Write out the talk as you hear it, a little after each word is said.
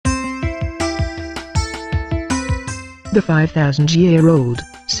The 5,000-year-old,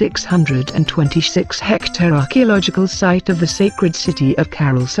 626-hectare archaeological site of the sacred city of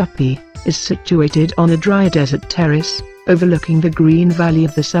Caral Supe is situated on a dry desert terrace, overlooking the green valley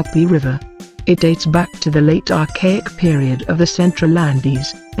of the Supe River. It dates back to the late Archaic period of the Central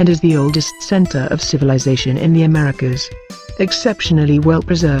Andes, and is the oldest center of civilization in the Americas. Exceptionally well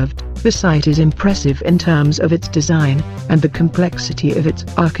preserved, the site is impressive in terms of its design, and the complexity of its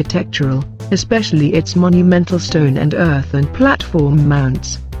architectural, especially its monumental stone and earthen platform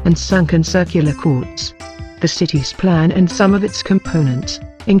mounts, and sunken circular courts. The city's plan and some of its components,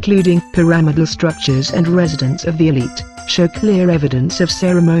 including pyramidal structures and residence of the elite, show clear evidence of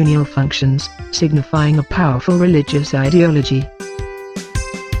ceremonial functions, signifying a powerful religious ideology.